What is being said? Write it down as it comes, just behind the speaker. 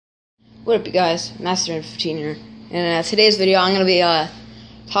What up, you guys? Master15 here. In today's video, I'm going to be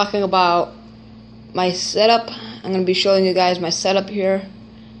talking about my setup. I'm going to be showing you guys my setup here.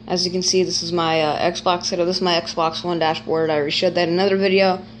 As you can see, this is my Xbox setup. This is my Xbox One dashboard. I already showed that in another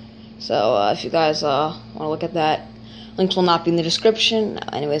video. So if you guys want to look at that, links will not be in the description.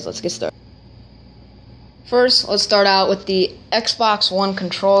 Anyways, let's get started. First, let's start out with the Xbox One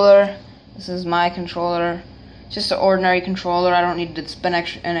controller. This is my controller. Just an ordinary controller. I don't need to spend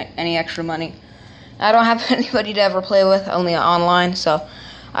any extra money. I don't have anybody to ever play with, only online, so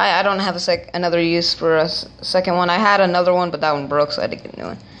I don't have another use for a second one. I had another one, but that one broke, so I had to get a new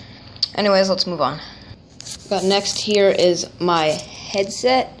one. Anyways, let's move on. Got next here is my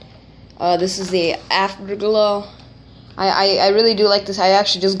headset. This is the Afterglow. I really do like this. I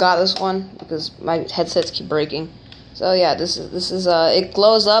actually just got this one because my headsets keep breaking. So yeah, this is it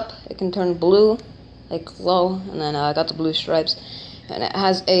glows up. It can turn blue, like glow, and then I got the blue stripes, and it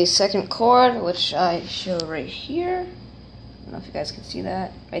has a second cord, which I show right here. I don't know if you guys can see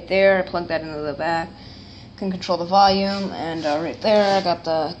that right there. I plugged that into the back. Can control the volume, and right there I got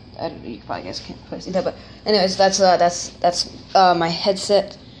the. You probably guys can't quite see that, but anyways, that's my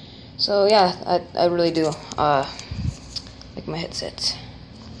headset. So yeah, I really do like my headset.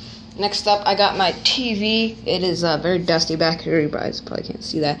 Next up, I got my TV. It is very dusty back here. You guys probably can't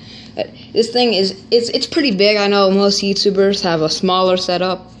see that. This thing it's pretty big. I know most YouTubers have a smaller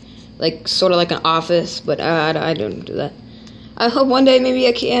setup, like sort of like an office, but I don't do that. I hope one day maybe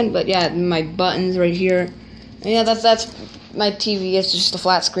I can. But yeah, my buttons right here. And yeah, that's my TV. It's just a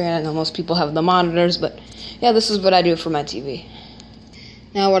flat screen. I know most people have the monitors, but yeah, this is what I do for my TV.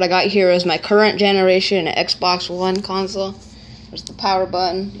 Now what I got here is my current generation Xbox One console. There's the power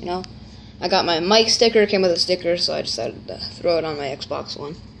button, you know. I got my mic sticker. It came with a sticker, so I decided to throw it on my Xbox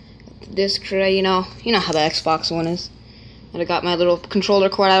One. Got the disc tray, you know how the Xbox One is. And I got my little controller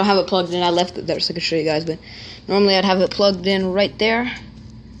cord. I don't have it plugged in. I left it there so I could show you guys, but normally I'd have it plugged in right there.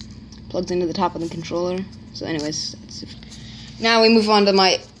 Plugged into the top of the controller. So anyways, that's it. Now we move on to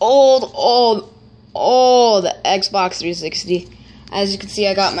my old Xbox 360. As you can see,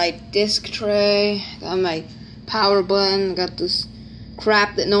 I got my disc tray, got my power button, got this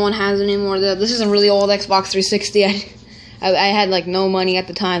crap that no one has anymore. This is a really old Xbox 360. I had like no money at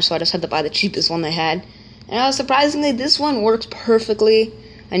the time, so I just had to buy the cheapest one they had. And surprisingly, this one works perfectly.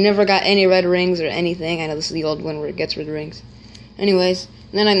 I never got any red rings or anything. I know this is the old one where it gets red rings. Anyways,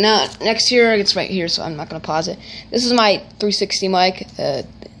 and then next here, it's right here, so I'm not gonna pause it. This is my 360 mic.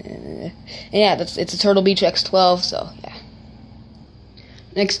 And yeah, it's a Turtle Beach X12. So yeah.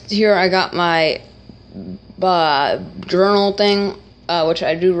 Next here, I got my journal thing, which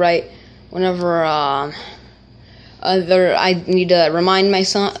I do write whenever I need to remind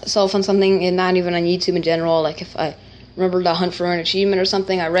myself on something, and not even on YouTube in general. Like if I remember to hunt for an achievement or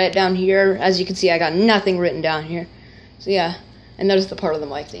something, I write it down here. As you can see, I got nothing written down here. So yeah, and that is the part of the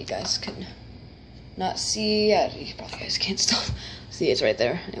mic that you guys can not see. Yeah, you probably guys can't still see. It's right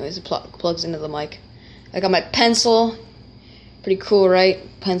there. Anyways, it plugs into the mic. I got my pencil. Pretty cool, right?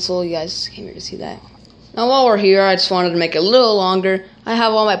 Pencil. You guys came here to see that. Now while we're here, I just wanted to make it a little longer. I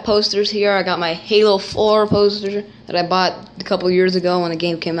have all my posters here. I got my Halo 4 poster that I bought a couple years ago when the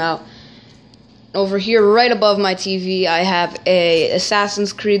game came out. Over here, right above my TV, I have a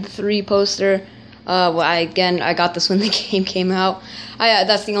Assassin's Creed 3 poster. I got this when the game came out.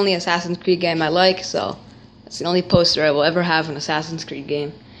 That's the only Assassin's Creed game I like, so that's the only poster I will ever have an Assassin's Creed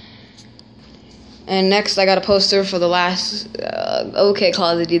game. And next, I got a poster for the last OK Call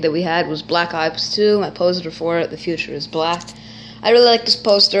of Duty that we had, was Black Ops 2. My poster for it, The Future is Black. I really like this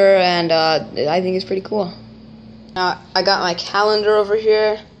poster, and I think it's pretty cool. Now, I got my calendar over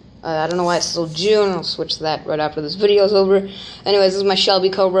here. I don't know why it's still June. I'll switch to that right after this video is over. Anyways, this is my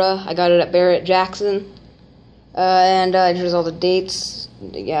Shelby Cobra. I got it at Barrett-Jackson. And here's all the dates.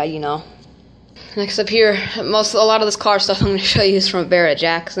 Yeah, you know. Next up here, a lot of this car stuff I'm going to show you is from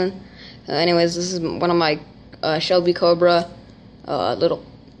Barrett-Jackson. Anyways, this is one of my Shelby Cobra little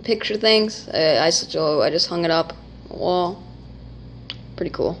picture things. I just hung it up on the wall.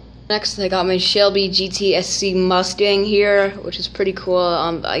 Pretty cool. Next, I got my Shelby GT SC Mustang here, which is pretty cool.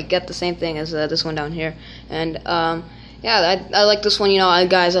 I get the same thing as this one down here. And yeah, I like this one. You know,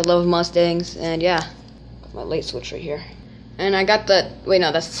 guys, I love Mustangs. And yeah, got my light switch right here. And I got the wait,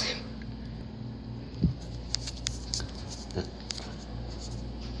 no, that's the same.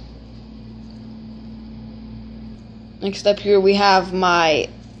 Next up here we have my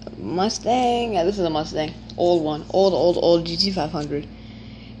Mustang. Yeah, this is a Mustang. Old one. Old GT500.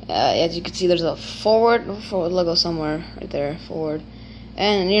 As you can see, there's a forward logo somewhere right there. Forward.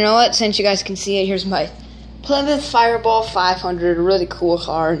 And you know what? Since you guys can see it, here's my Plymouth Fireball 500, a really cool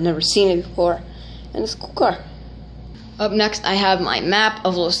car. Never seen it before, and it's a cool car. Up next, I have my map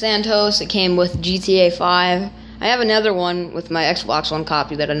of Los Santos. It came with GTA 5. I have another one with my Xbox One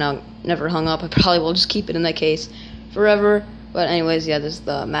copy that I never hung up. I probably will just keep it in that case forever. But anyways, yeah, this is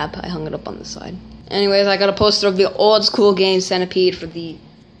the map. I hung it up on the side. Anyways, I got a poster of the old school game Centipede for the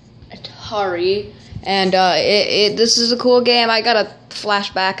Atari. And this is a cool game. I got a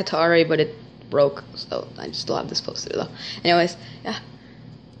flashback Atari, but it broke. So I still have this poster though. Anyways, yeah.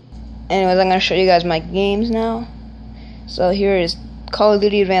 Anyways, I'm going to show you guys my games now. So here is Call of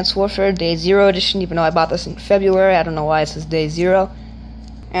Duty Advanced Warfare Day 0 edition, even though I bought this in February. I don't know why it says Day 0.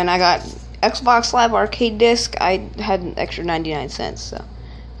 And I got Xbox Live Arcade Disc. I had an extra 99 cents, so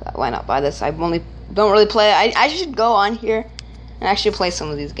why not buy this? I don't really play it. I should go on here and actually play some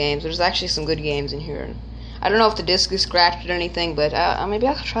of these games. There's actually some good games in here. I don't know if the disc is scratched or anything, but maybe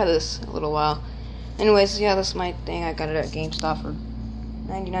I'll try this in a little while. Anyways, yeah, that's my thing. I got it at GameStop for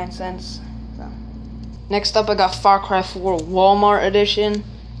 99 cents. So. Next up, I got Far Cry 4 Walmart Edition.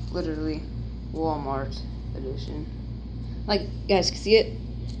 Literally, Walmart Edition. Like, you guys can see it?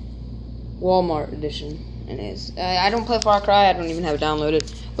 Walmart Edition. It is. I don't play Far Cry. I don't even have it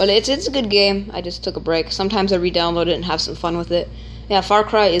downloaded. But it's a good game. I just took a break. Sometimes I re-download it and have some fun with it. Yeah, Far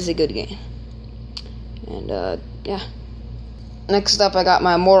Cry is a good game. And, yeah. Next up, I got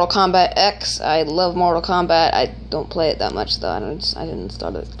my Mortal Kombat X. I love Mortal Kombat. I don't play it that much, though. I didn't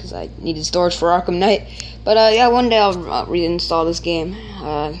install it because I needed storage for Arkham Knight. But, yeah, one day I'll reinstall this game.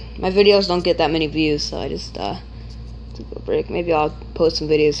 My videos don't get that many views, so I just took a break. Maybe I'll post some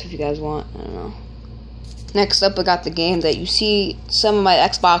videos if you guys want. I don't know. Next up, I got the game that you see some of my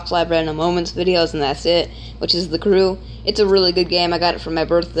Xbox Live Random Moments videos, and that's it, which is The Crew. It's a really good game. I got it for my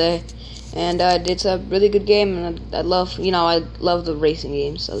birthday. And it's a really good game, and I love the racing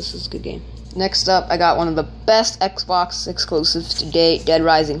games, so this is a good game. Next up, I got one of the best Xbox exclusives to date, Dead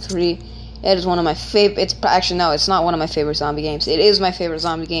Rising 3. It is one of my favorite, it's not one of my favorite zombie games. It is my favorite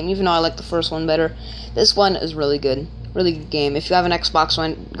zombie game, even though I like the first one better. This one is really good game. If you have an Xbox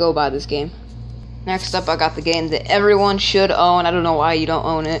One, go buy this game. Next up, I got the game that everyone should own. I don't know why you don't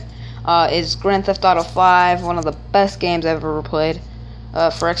own it. It's Grand Theft Auto 5, one of the best games I've ever played.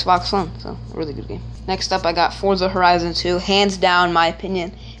 For Xbox One, so a really good game. Next up, I got Forza Horizon 2, hands down, my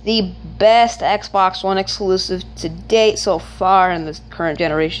opinion, the best Xbox One exclusive to date so far in this current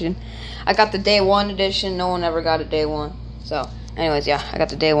generation. I got the Day 1 edition. No one ever got a Day 1. So, anyways, yeah, I got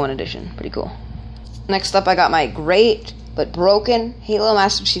the Day 1 edition. Pretty cool. Next up, I got my great but broken Halo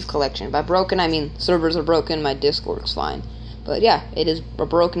Master Chief Collection. By broken, I mean servers are broken, my disc works fine. But yeah, it is a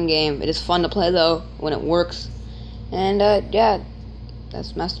broken game. It is fun to play, though, when it works. And, yeah.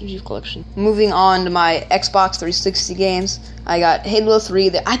 That's Master Chief Collection. Moving on to my Xbox 360 games, I got Halo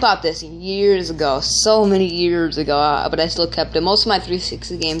 3. I bought this years ago, so many years ago, but I still kept it. Most of my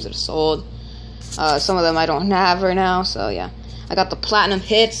 360 games are sold. Some of them I don't have right now, so yeah. I got the Platinum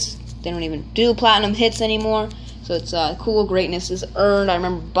Hits. They don't even do Platinum Hits anymore, so it's cool. Greatness is earned. I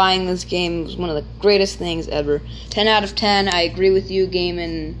remember buying this game. It was one of the greatest things ever. 10 out of 10. I agree with you,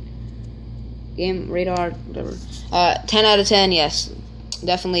 Game Radar, whatever. 10 out of 10, yes.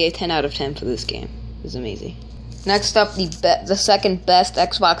 Definitely a 10 out of 10 for this game. It's amazing. Next up, the second best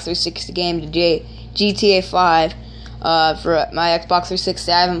Xbox 360 game today, GTA 5. For my Xbox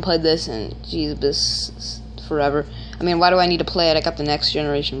 360, I haven't played this in forever. I mean, why do I need to play it? I got the next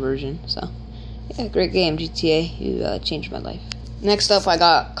generation version. So, yeah, great game, GTA. You changed my life. Next up, I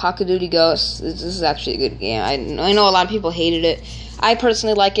got Call of Duty Ghosts. This is actually a good game. I know a lot of people hated it. I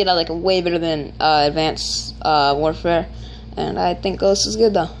personally like it. I like it way better than Advanced Warfare. And I think Ghost is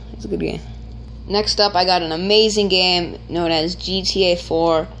good, though. It's a good game. Next up, I got an amazing game known as GTA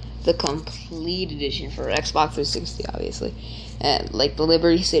 4, the complete edition for Xbox 360, obviously. And like the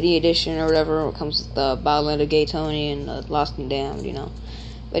Liberty City edition or whatever, it comes with the Battle of Gay Tony and Lost and Damned, you know.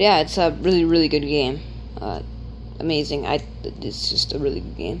 But yeah, it's a really, really good game. Amazing. It's just a really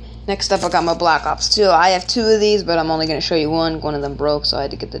good game. Next up, I got my Black Ops 2. I have 2 of these, but I'm only going to show you one. One of them broke, so I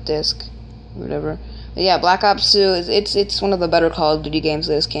had to get the disc, whatever. But yeah, Black Ops 2 it's one of the better Call of Duty games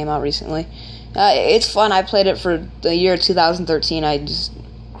that just came out recently. It's fun. I played it for the year 2013. I just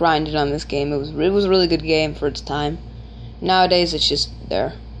grinded on this game. It was a really good game for its time. Nowadays, it's just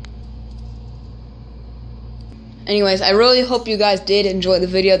there. Anyways, I really hope you guys did enjoy the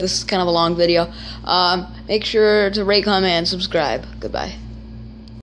video. This is kind of a long video. Make sure to rate, comment, and subscribe. Goodbye.